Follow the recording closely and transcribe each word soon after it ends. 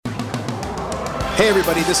Hey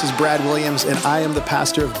everybody, this is Brad Williams and I am the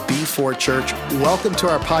pastor of B4 Church. Welcome to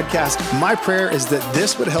our podcast. My prayer is that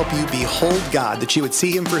this would help you behold God, that you would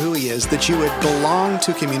see him for who he is, that you would belong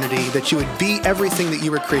to community, that you would be everything that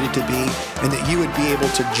you were created to be, and that you would be able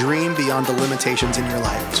to dream beyond the limitations in your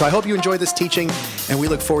life. So I hope you enjoy this teaching and we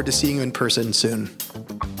look forward to seeing you in person soon.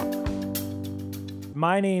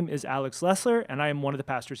 My name is Alex Lessler, and I am one of the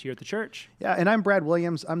pastors here at the church. Yeah, and I'm Brad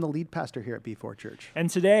Williams. I'm the lead pastor here at B4 Church. And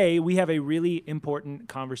today we have a really important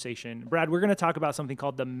conversation. Brad, we're going to talk about something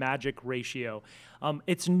called the magic ratio.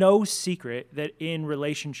 It's no secret that in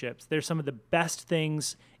relationships, there's some of the best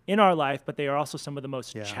things in our life, but they are also some of the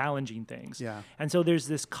most challenging things. Yeah. And so there's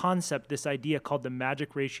this concept, this idea called the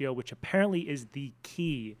magic ratio, which apparently is the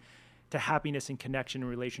key to happiness and connection and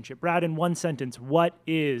relationship. Brad, in one sentence, what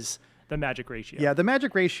is the magic ratio? Yeah, the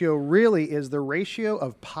magic ratio really is the ratio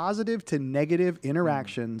of positive to negative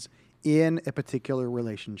interactions in a particular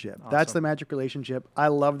relationship. Awesome. That's the magic relationship. I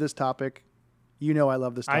love this topic. You know I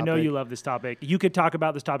love this topic. I know you love this topic. You could talk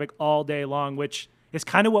about this topic all day long, which is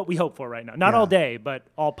kind of what we hope for right now. Not all day, but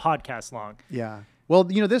all podcast long. Yeah.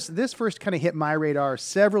 Well, you know, this first kind of hit my radar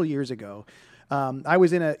several years ago. I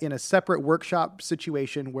was in a separate workshop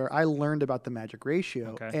situation where I learned about the magic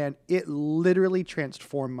ratio, and it literally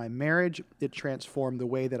transformed my marriage. It transformed the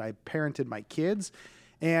way that I parented my kids,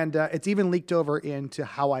 and it's even leaked over into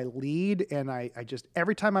how I lead. And I just,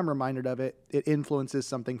 every time I'm reminded of it, it influences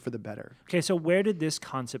something for the better. Okay, so where did this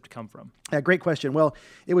concept come from? Great question. Well,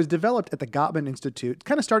 it was developed at the Gottman Institute. It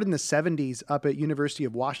kind of started in the 70s up at University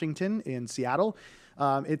of Washington in Seattle.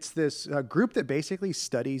 It's this group that basically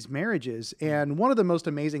studies marriages. And one of the most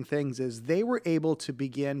amazing things is they were able to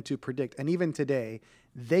begin to predict, and even today,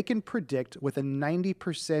 they can predict with a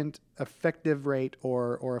 90% effective rate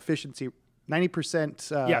or efficiency,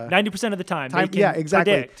 90%. 90% of the time.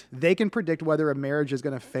 Exactly. Predict. They can predict whether a marriage is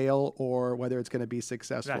going to fail or whether it's going to be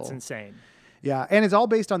successful. That's insane. Yeah, and it's all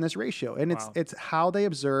based on this ratio, and it's how they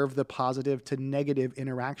observe the positive to negative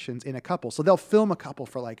interactions in a couple. So they'll film a couple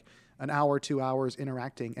for like an hour, 2 hours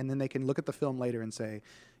interacting, and then they can look at the film later and say,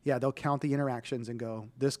 yeah, they'll count the interactions and go,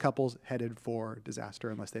 this couple's headed for disaster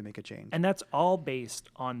unless they make a change. And that's all based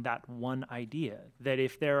on that one idea, that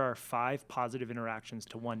if there are 5 positive interactions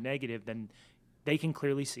to 1 negative, then they can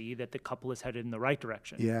clearly see that the couple is headed in the right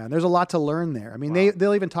direction. Yeah, and there's a lot to learn there. I mean,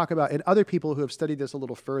 they'll even talk about, and other people who have studied this a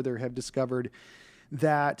little further have discovered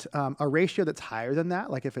that a ratio that's higher than that,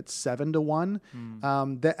 like if it's 7-1,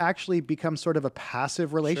 that actually becomes sort of a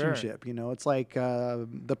passive relationship. Sure. You know, it's like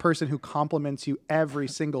the person who compliments you every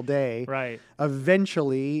single day. Right.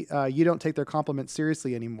 Eventually, you don't take their compliments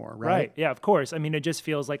seriously anymore, right? Right. Yeah, of course. I mean, it just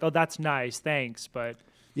feels like, oh, that's nice, thanks, but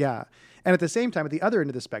yeah. And at the same time, at the other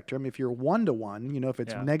end of the spectrum, if you're 1-1, you know, if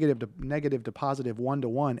it's negative to positive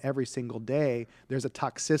 1-1 every single day, there's a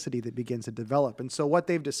toxicity that begins to develop. And so what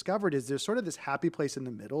they've discovered is there's sort of this happy place in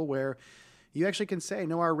the middle where you actually can say,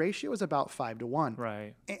 no, our ratio is about 5-1.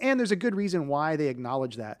 Right. And there's a good reason why they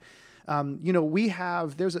acknowledge that. You know,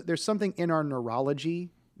 there's something in our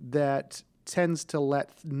neurology that tends to let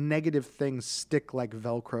negative things stick like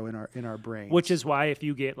Velcro in our brains. Which is why if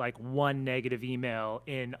you get like 1 negative email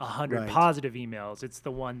in 100 positive emails, it's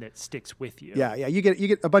the one that sticks with you. Yeah. You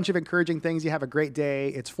get a bunch of encouraging things. You have a great day.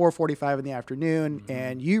 It's 4:45 in the afternoon,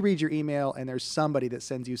 and you read your email, and there's somebody that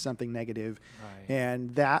sends you something negative, and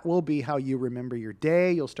that will be how you remember your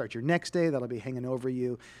day. You'll start your next day. That'll be hanging over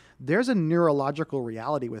you. There's a neurological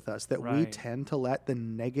reality with us that we tend to let the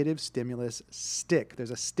negative stimulus stick.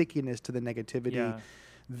 There's a stickiness to the negativity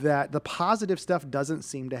that the positive stuff doesn't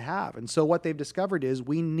seem to have. And so what they've discovered is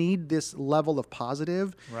we need this level of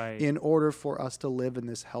positive in order for us to live in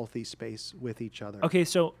this healthy space with each other. Okay,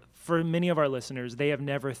 so for many of our listeners, they have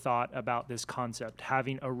never thought about this concept,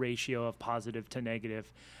 having a ratio of positive to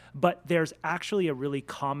negative. But there's actually a really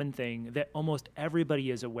common thing that almost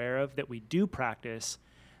everybody is aware of that we do practice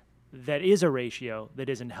that is a ratio that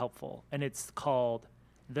isn't helpful, and it's called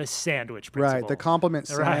the sandwich principle. Right, the compliment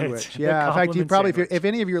sandwich. Yeah, in fact, if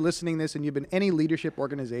any of you are listening to this and you've been any leadership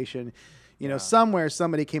organization, you know, somewhere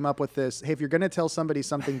somebody came up with this, hey, if you're going to tell somebody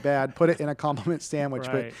something bad, put it in a compliment sandwich.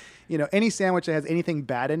 But, you know, any sandwich that has anything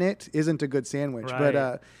bad in it isn't a good sandwich.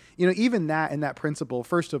 But, you know, even that and that principle,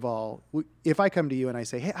 first of all, if I come to you and I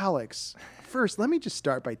say, hey, Alex, first, let me just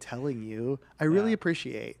start by telling you, I really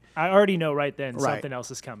appreciate. I already know right then something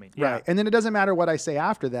else is coming. Yeah. Right. And then it doesn't matter what I say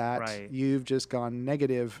after that. You've just gone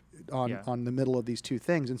negative on the middle of these two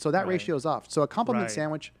things. And so that ratio is off. So a compliment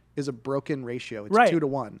sandwich is a broken ratio. It's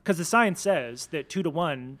 2-1. Because the science says that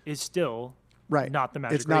 2-1 is still not the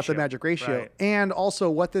magic ratio. It's not the magic ratio. And also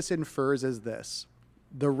what this infers is this.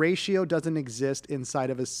 The ratio doesn't exist inside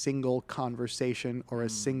of a single conversation or a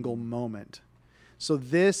single moment. So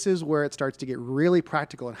this is where it starts to get really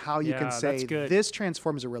practical and how you can say this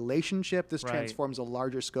transforms a relationship, this transforms a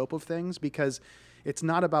larger scope of things, because it's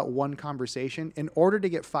not about one conversation. In order to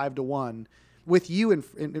get 5 to 1 with you,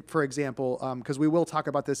 for example, because we will talk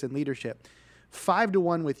about this in leadership, 5 to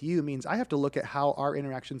 1 with you means I have to look at how our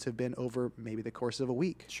interactions have been over maybe the course of a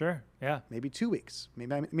week. Sure. Yeah. Maybe 2 weeks.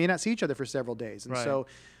 Maybe I may not see each other for several days. And so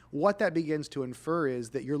what that begins to infer is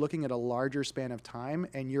that you're looking at a larger span of time,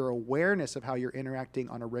 and your awareness of how you're interacting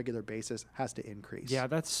on a regular basis has to increase. Yeah,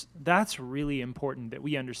 that's really important, that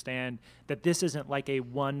we understand that this isn't like a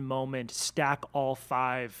one moment stack all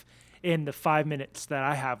 5 in the 5 minutes that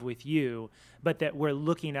I have with you, but that we're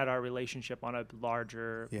looking at our relationship on a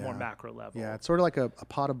larger, more macro level. Yeah, it's sort of like a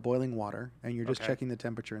pot of boiling water, and you're just checking the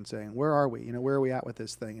temperature and saying, where are we? Where are we at with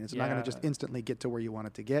this thing? And it's not going to just instantly get to where you want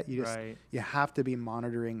it to get. You have to be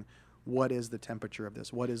monitoring, what is the temperature of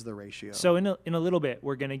this? What is the ratio? So in a little bit,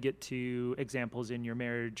 we're going to get to examples in your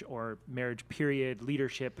marriage or marriage period,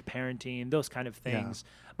 leadership, parenting, those kind of things.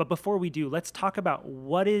 Yeah. But before we do, let's talk about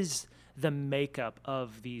what is the makeup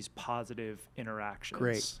of these positive interactions.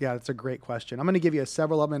 Great. Yeah, that's a great question. I'm going to give you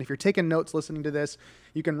several of them. And if you're taking notes listening to this,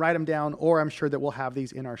 you can write them down, or I'm sure that we'll have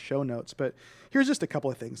these in our show notes. But here's just a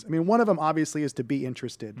couple of things. I mean, one of them obviously is to be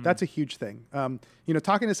interested. That's a huge thing.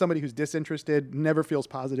 Talking to somebody who's disinterested never feels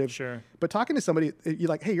positive. Sure. But talking to somebody, you're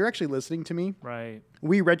like, hey, you're actually listening to me. Right.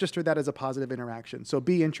 We register that as a positive interaction. So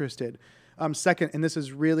be interested. Second, and this is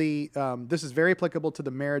very applicable to the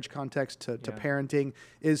marriage context, to parenting,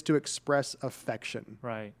 is to express affection.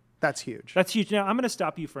 Right. That's huge. That's huge. Now, I'm going to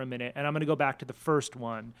stop you for a minute, and I'm going to go back to the first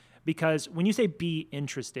one, because when you say be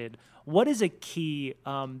interested, what is a key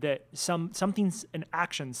that something's an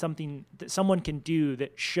action, something that someone can do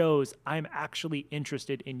that shows I'm actually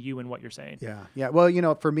interested in you and what you're saying? Yeah.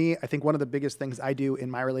 Well, for me, I think one of the biggest things I do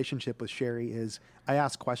in my relationship with Sherry is I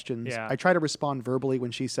ask questions. Yeah. I try to respond verbally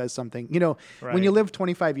when she says something. When you live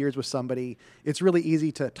 25 years with somebody, it's really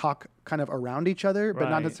easy to talk kind of around each other,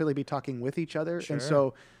 but not necessarily be talking with each other. Sure. And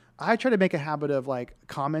so I try to make a habit of like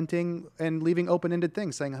commenting and leaving open-ended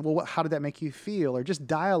things, saying, well, how did that make you feel? Or just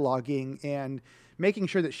dialoguing and making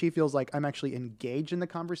sure that she feels like I'm actually engaged in the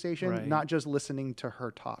conversation, not just listening to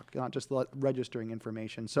her talk, not just registering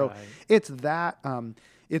information. So it's that.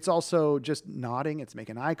 It's also just nodding. It's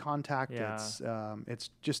making eye contact. Yeah.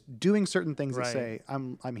 It's just doing certain things that say,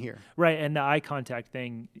 I'm here. Right. And the eye contact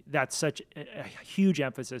thing, that's such a huge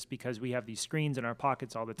emphasis, because we have these screens in our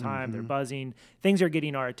pockets all the time. Mm-hmm. They're buzzing. Things are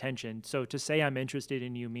getting our attention. So to say I'm interested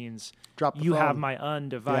in you means you have my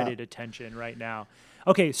undivided attention right now.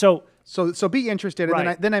 Okay, so be interested,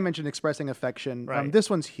 and then I mentioned expressing affection. This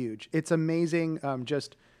one's huge. It's amazing.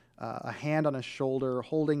 Just a hand on a shoulder,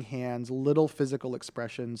 holding hands, little physical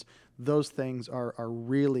expressions. Those things are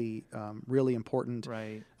really, really important.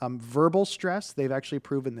 Right. Verbal stress, they've actually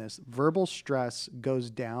proven this. Verbal stress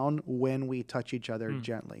goes down when we touch each other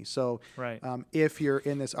gently. So if you're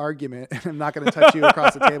in this argument, and I'm not going to touch you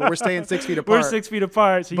across the table, we're staying 6 feet apart. We're 6 feet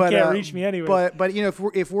apart, so you can't reach me anyway. But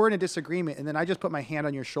if we're in a disagreement, and then I just put my hand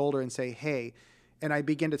on your shoulder and say, hey, and I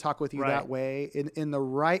begin to talk with you that way, in the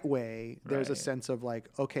right way, there's a sense of like,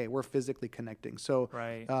 okay, we're physically connecting. So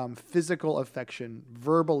physical affection,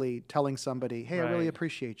 verbally telling somebody, hey, I really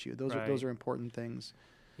appreciate you. Those are important things.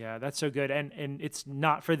 Yeah, that's so good. And it's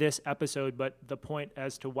not for this episode, but the point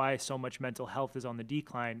as to why so much mental health is on the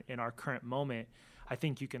decline in our current moment, I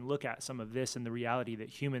think you can look at some of this and the reality that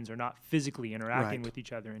humans are not physically interacting with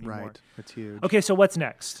each other anymore. Right, that's huge. Okay, so what's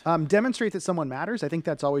next? Demonstrate that someone matters. I think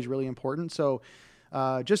that's always really important. So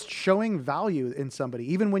just showing value in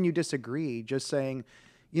somebody, even when you disagree, just saying,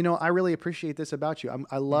 I really appreciate this about you.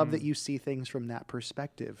 I love that you see things from that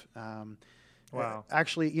perspective. Wow.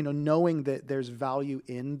 Actually, knowing that there's value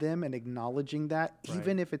in them and acknowledging that,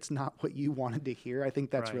 even if it's not what you wanted to hear, I think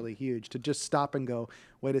that's really huge. To just stop and go,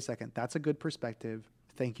 wait a second, that's a good perspective.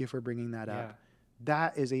 Thank you for bringing that up.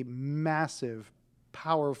 That is a massive,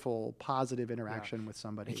 powerful, positive interaction with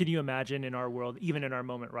somebody. Can you imagine in our world, even in our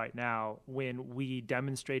moment right now, when we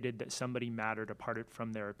demonstrated that somebody mattered apart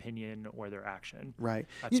from their opinion or their action? Right.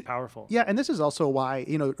 That's powerful. Yeah, and this is also why,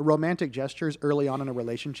 romantic gestures early on in a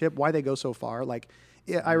relationship, why they go so far. Like,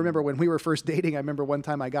 I remember when we were first dating, I remember one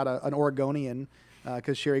time I got an Oregonian,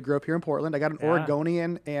 because Sherry grew up here in Portland. I got an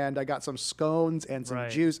Oregonian, and I got some scones and some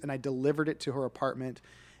juice, and I delivered it to her apartment.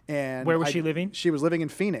 And where was she living? She was living in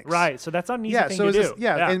Phoenix. Right. So that's not an easy thing to do.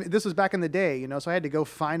 And this was back in the day, so I had to go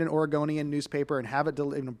find an Oregonian newspaper and have it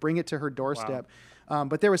bring it to her doorstep. Wow.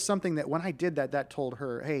 But there was something that when I did that told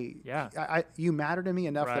her, hey, you matter to me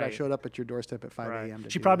enough that I showed up at your doorstep at 5 a.m.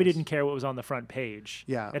 She probably didn't care what was on the front page.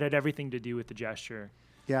 Yeah. It had everything to do with the gesture.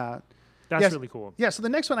 Yeah. That's really cool. Yeah. So the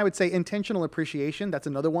next one, I would say intentional appreciation. That's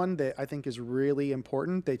another one that I think is really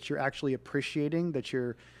important, that you're actually appreciating, that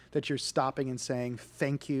you're stopping and saying,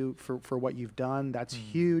 thank you for what you've done. That's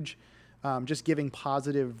huge. Just giving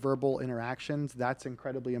positive verbal interactions. That's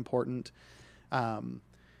incredibly important.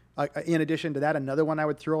 In addition to that, another one I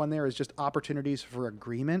would throw in there is just opportunities for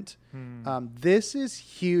agreement. This is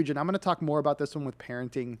huge, and I'm going to talk more about this one with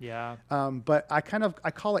parenting. Yeah. But I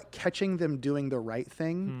call it catching them doing the right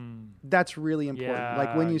thing. That's really important. Yeah,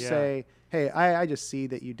 like when you say, hey, I just see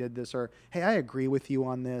that you did this, or hey, I agree with you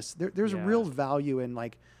on this. There's real value in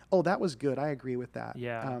like, oh, that was good. I agree with that.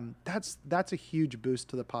 Yeah. That's a huge boost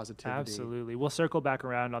to the positivity. Absolutely. We'll circle back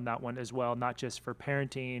around on that one as well, not just for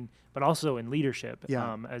parenting, but also in leadership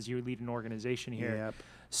as you lead an organization here. Yep.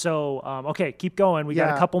 So, okay, keep going. We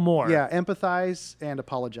got a couple more. Yeah, empathize and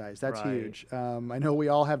apologize. That's huge. I know we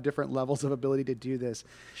all have different levels of ability to do this.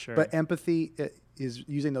 Sure. But empathy is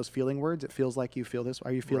using those feeling words. It feels like you feel this.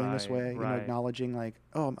 Are you feeling this way? Right. Acknowledging like,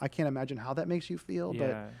 oh, I can't imagine how that makes you feel.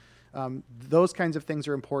 Yeah. But those kinds of things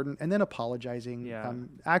are important. And then apologizing. Yeah.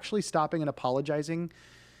 Actually stopping and apologizing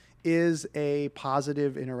is a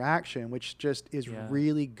positive interaction, which just is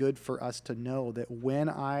really good for us to know that when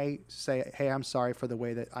I say, hey, I'm sorry for the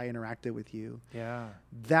way that I interacted with you. Yeah.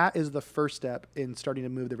 That is the first step in starting to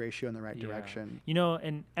move the ratio in the right direction.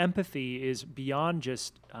 And empathy is beyond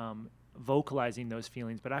just vocalizing those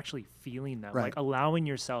feelings, but actually feeling them, like allowing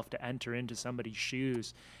yourself to enter into somebody's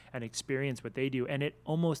shoes and experience what they do. And it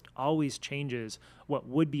almost always changes what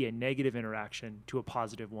would be a negative interaction to a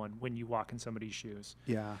positive one when you walk in somebody's shoes.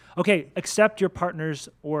 Yeah. Okay, accept your partner's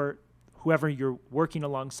or whoever you're working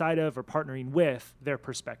alongside of or partnering with, their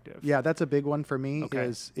perspective. Yeah, that's a big one for me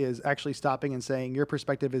is actually stopping and saying your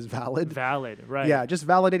perspective is valid. Valid, right. Yeah, just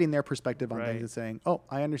validating their perspective on things and saying, oh,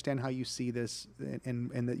 I understand how you see this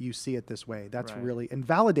and that you see it this way. That's really, and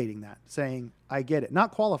validating that, saying, I get it.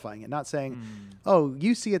 Not qualifying it, not saying, oh,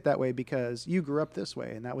 you see it that way because you grew up this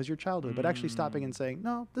way and that was your childhood, but actually stopping and saying,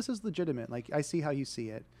 no, this is legitimate. Like, I see how you see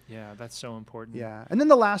it. Yeah, that's so important. Yeah. And then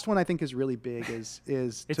the last one I think is really big is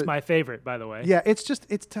it's my favorite, by the way. Yeah, it's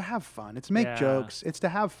to have fun. It's to make jokes. It's to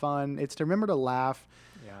have fun. It's to remember to laugh.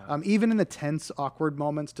 Yeah. Even in the tense, awkward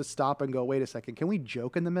moments, to stop and go, wait a second, can we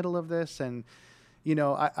joke in the middle of this? And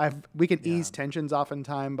we can ease tensions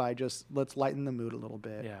oftentimes by just let's lighten the mood a little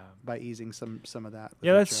bit by easing some of that.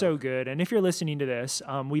 Yeah, that's so good. And if you're listening to this,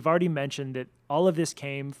 we've already mentioned that all of this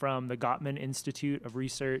came from the Gottman Institute of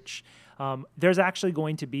Research. There's actually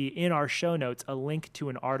going to be in our show notes a link to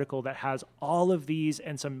an article that has all of these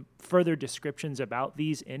and some further descriptions about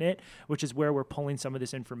these in it, which is where we're pulling some of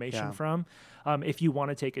this information from, if you want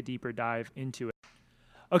to take a deeper dive into it.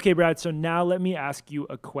 Okay, Brad, so now let me ask you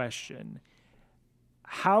a question.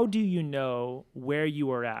 How do you know where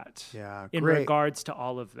you are at in regards to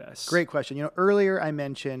all of this? Great question. Earlier I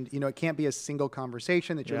mentioned, it can't be a single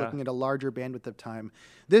conversation, that you're looking at a larger bandwidth of time.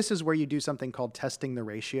 This is where you do something called testing the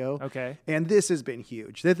ratio. Okay. And this has been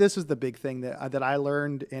huge. This is the big thing that I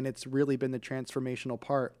learned, and it's really been the transformational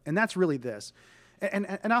part. And that's really this. And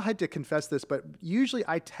I'll have to confess this, but usually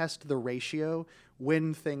I test the ratio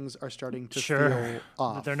when things are starting to feel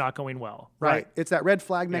off. They're not going well. Right. It's that red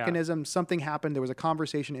flag mechanism. Something happened. There was a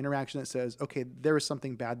conversation, interaction that says, okay, there is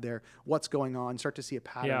something bad there. What's going on? Start to see a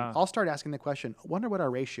pattern. Yeah. I'll start asking the question, I wonder what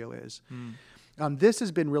our ratio is. This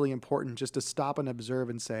has been really important, just to stop and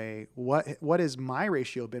observe and say, what has my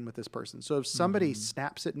ratio been with this person? So if somebody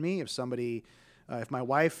snaps at me, if my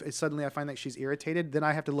wife suddenly I find that she's irritated, then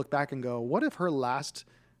I have to look back and go, what if her last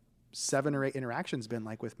 7 or 8 interactions been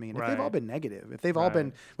like with me? And if they've all been negative, if they've all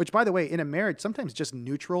been, which by the way, in a marriage, sometimes just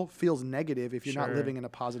neutral feels negative if you're not living in a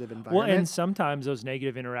positive environment. Well, and sometimes those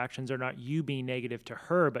negative interactions are not you being negative to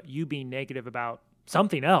her, but you being negative about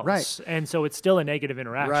something else. Right. And so it's still a negative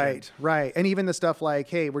interaction. Right. And even the stuff like,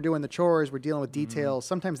 hey, we're doing the chores, we're dealing with details.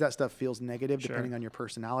 Sometimes that stuff feels negative depending on your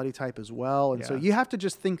personality type as well. And so you have to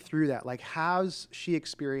just think through that. Like, has she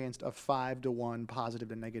experienced a 5-to-1 positive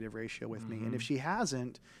to negative ratio with me? And if she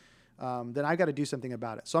hasn't, then I got to do something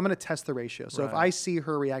about it. So I'm going to test the ratio. So if I see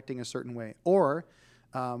her reacting a certain way, or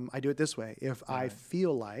I do it this way. If I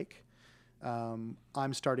feel like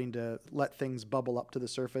I'm starting to let things bubble up to the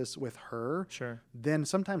surface with her, then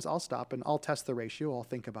sometimes I'll stop and I'll test the ratio. I'll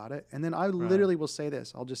think about it. And then I literally will say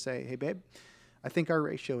this. I'll just say, hey, babe, I think our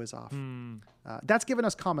ratio is off. That's given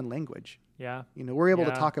us common language. Yeah. We're able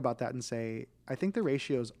to talk about that and say, I think the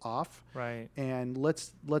ratio is off. Right. And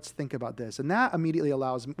let's think about this. And that immediately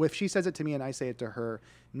allows, if she says it to me and I say it to her,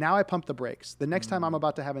 now I pump the brakes. The next time I'm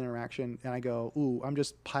about to have an interaction and I go, ooh, I'm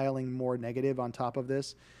just piling more negative on top of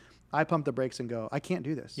this, I pump the brakes and go, I can't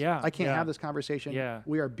do this. Yeah. I can't have this conversation. Yeah.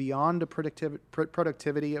 We are beyond the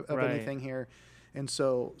productivity of anything here. And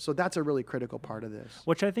so that's a really critical part of this.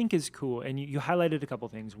 Which I think is cool. And you highlighted a couple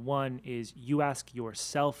things. One is you ask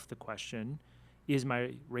yourself the question, is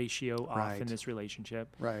my ratio off in this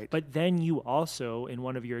relationship? Right. But then you also, in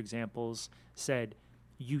one of your examples, said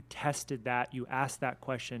you tested that, you asked that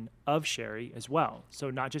question of Sherry as well. So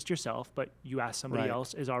not just yourself, but you asked somebody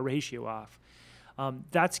else, is our ratio off?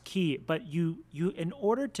 That's key. But you, in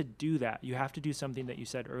order to do that, you have to do something that you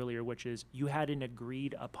said earlier, which is you had an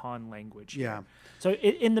agreed upon language. Yeah. Here. So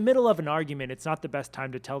in the middle of an argument, it's not the best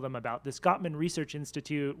time to tell them about the Gottman Research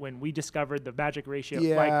Institute when we discovered the magic ratio.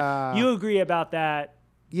 Yeah. Like, you agree about that.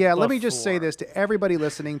 Yeah, let me just say this to everybody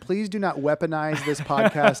listening. Please do not weaponize this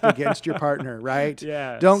podcast against your partner, right?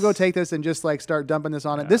 Yes. Don't go take this and just like start dumping this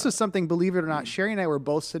on it. This is something, believe it or not, Sherry and I were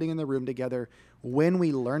both sitting in the room together when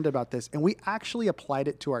we learned about this, and we actually applied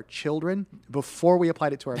it to our children before we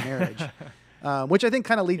applied it to our marriage. Which I think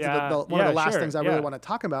kind of leads to one of the last things I really want to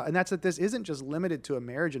talk about, and that's that this isn't just limited to a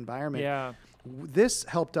marriage environment. Yeah. This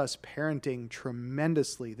helped us parenting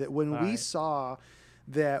tremendously, that when we saw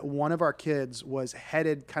that one of our kids was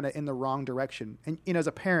headed kind of in the wrong direction. And, as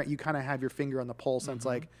a parent, you kind of have your finger on the pulse. And it's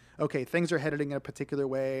like, okay, things are headed in a particular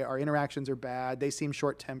way. Our interactions are bad. They seem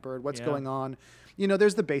short-tempered. What's going on?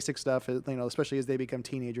 There's the basic stuff, especially as they become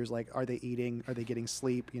teenagers, like, are they eating? Are they getting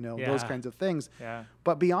sleep? Those kinds of things. Yeah.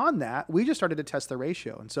 But beyond that, we just started to test the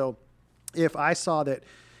ratio. And so if I saw that,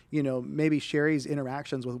 maybe Sherry's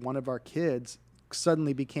interactions with one of our kids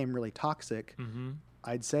suddenly became really toxic,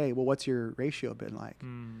 I'd say, well, what's your ratio been like?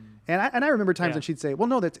 And I remember times when she'd say, well,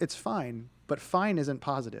 no, it's fine, but fine isn't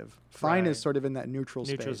positive. Fine is sort of in that neutral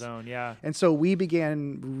space. Zone, yeah. And so we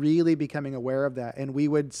began really becoming aware of that. And we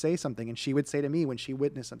would say something, and she would say to me when she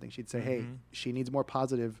witnessed something, she'd say, hey, she needs more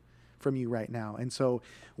positive from you right now. And so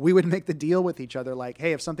we would make the deal with each other like,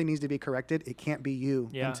 hey, if something needs to be corrected, it can't be you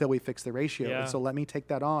until we fix the ratio. And so let me take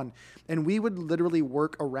that on. And we would literally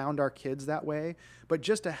work around our kids that way, but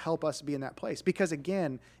just to help us be in that place. Because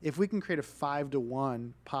again, if we can create a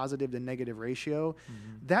 5-to-1 positive to negative ratio,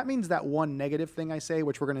 that means that one negative thing I say,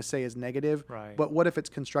 which we're going to say is negative, but what if it's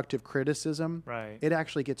constructive criticism? It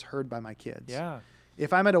actually gets heard by my kids. Yeah.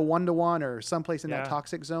 If I'm at a 1-to-1 or someplace in that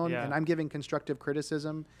toxic zone and I'm giving constructive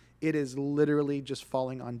criticism, it is literally just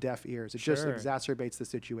falling on deaf ears. It just exacerbates the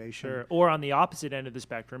situation. Or on the opposite end of the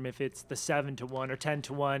spectrum, if it's the 7-to-1 or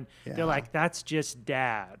 10-to-1, they're like, that's just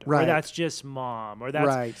dad, or that's just mom, or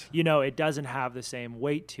that's, it doesn't have the same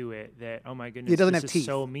weight to it that, oh my goodness, it doesn't this have is teeth.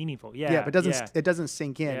 So meaningful. But it doesn't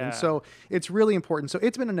sink in. And so it's really important. So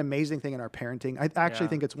it's been an amazing thing in our parenting. I actually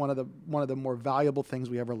think it's one of the more valuable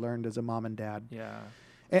things we ever learned as a mom and dad. Yeah.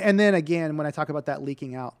 And then again, when I talk about that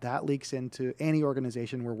leaking out, that leaks into any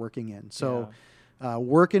organization we're working in. So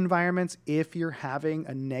work environments, if you're having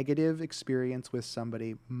a negative experience with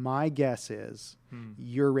somebody, my guess is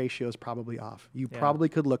your ratio is probably off. You probably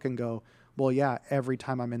could look and go, well, every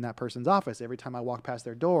time I'm in that person's office, every time I walk past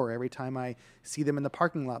their door, every time I see them in the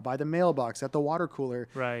parking lot, by the mailbox, at the water cooler,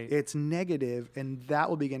 it's negative, and that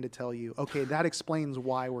will begin to tell you, okay, that explains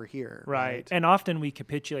why we're here. Right. And often we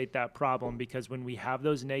capitulate that problem because when we have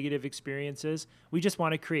those negative experiences, we just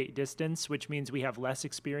want to create distance, which means we have less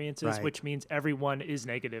experiences, which means everyone is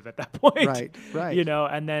negative at that point. Right.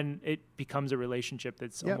 And then it becomes a relationship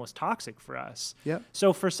that's almost toxic for us.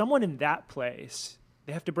 So for someone in that place,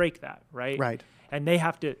 they have to break that, right? Right. And they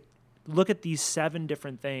have to look at these 7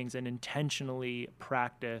 different things and intentionally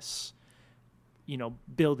practice,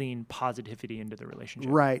 building positivity into the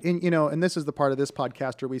relationship. Right. And, and this is the part of this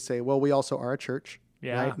podcast where we say, well, we also are a church.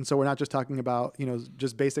 Yeah. Right. And so we're not just talking about,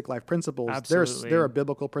 just basic life principles. Absolutely. There are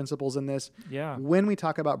biblical principles in this. Yeah. When we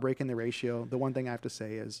talk about breaking the ratio, the one thing I have to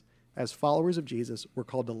say is, as followers of Jesus, we're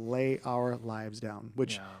called to lay our lives down,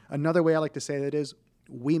 which another way I like to say that is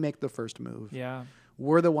we make the first move. Yeah.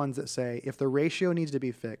 We're the ones that say, if the ratio needs to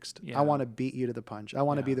be fixed, I want to beat you to the punch. I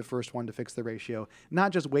want to be the first one to fix the ratio,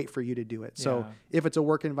 not just wait for you to do it. So if it's a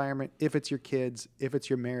work environment, if it's your kids, if it's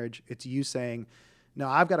your marriage, it's you saying, no,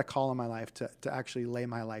 I've got a call in my life to actually lay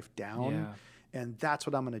my life down. Yeah. And that's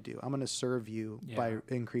what I'm going to do. I'm going to serve you by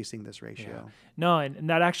increasing this ratio. Yeah. No, and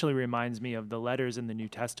that actually reminds me of the letters in the New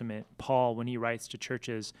Testament, Paul, when he writes to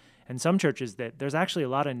churches, and some churches that there's actually a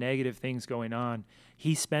lot of negative things going on.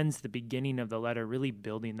 He spends the beginning of the letter really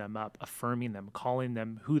building them up, affirming them, calling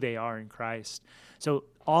them who they are in Christ. So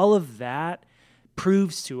all of that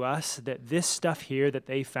proves to us that this stuff here that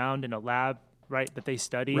they found in a lab, right, that they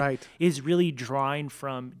studied, is really drawing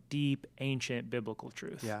from deep, ancient biblical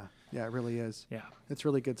truth. Yeah. Yeah, it really is. Yeah. It's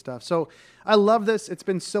really good stuff. So I love this. It's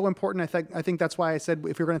been so important. I think that's why I said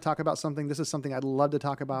if we're going to talk about something, this is something I'd love to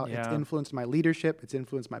talk about. Yeah. It's influenced my leadership. It's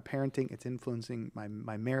influenced my parenting. It's influencing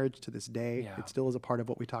my marriage to this day. Yeah. It still is a part of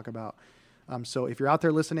what we talk about. So if you're out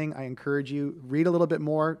there listening, I encourage you, read a little bit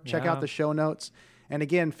more, check out the show notes. And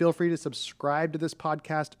again, feel free to subscribe to this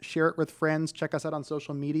podcast, share it with friends, check us out on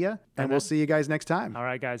social media, and we'll see you guys next time. All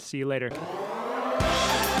right, guys. See you later.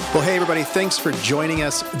 Well, hey, everybody, thanks for joining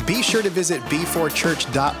us. Be sure to visit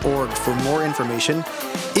b4church.org for more information.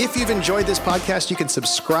 If you've enjoyed this podcast, you can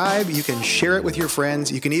subscribe, you can share it with your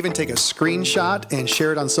friends, you can even take a screenshot and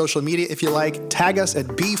share it on social media if you like. Tag us at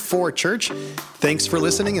B4Church. Thanks for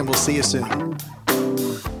listening, and we'll see you soon.